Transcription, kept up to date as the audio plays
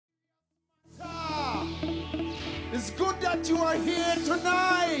It's good that you are here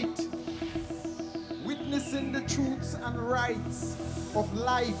tonight, witnessing the truths and rights of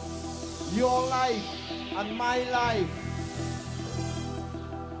life, your life and my life.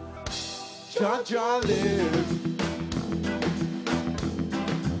 Jah live.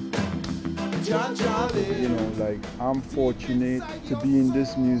 Jah live. You know, like, I'm fortunate to be in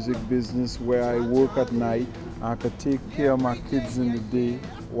this music business where I work at night. I could take care of my kids in the day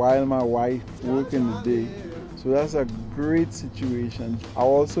while my wife works in the day. So that's a great situation. I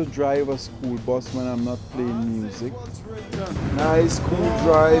also drive a school bus when I'm not playing music. Nice, cool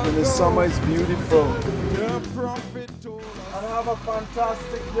drive. In the summer it's beautiful. And have a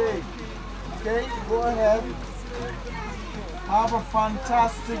fantastic day. Okay, go ahead. Have a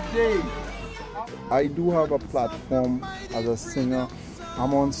fantastic day. I do have a platform as a singer.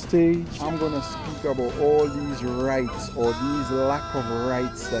 I'm on stage. I'm going to speak about all these rights or these lack of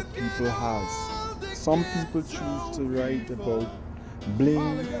rights that people have. Some people choose to write about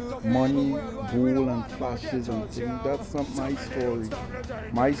bling, money, gold and flashes and things. That's not my story.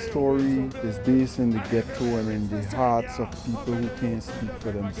 My story is based in the ghetto and in the hearts of people who can't speak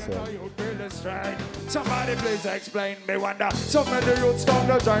for themselves. Somebody please explain me wonder. Some of the youths down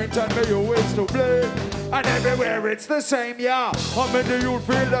the giant and me you is to blame. And everywhere it's the same, yeah. How many youth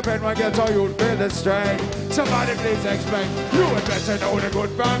feel the pain when get a youth feel the strain? Somebody please explain. You had better know the good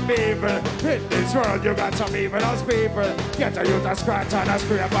from evil. In this world you got some evil as people. Get a youth a scratch and a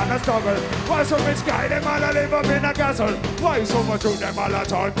scrape and a struggle. Why so rich guy them all a live up in a castle? Why so much of them all a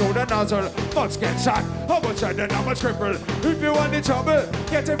turn through the nozzle? Much get shot, how much and then how much cripple? If you want the trouble,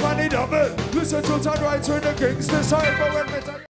 get it on the double. Listen to the rights when the kings decide. But when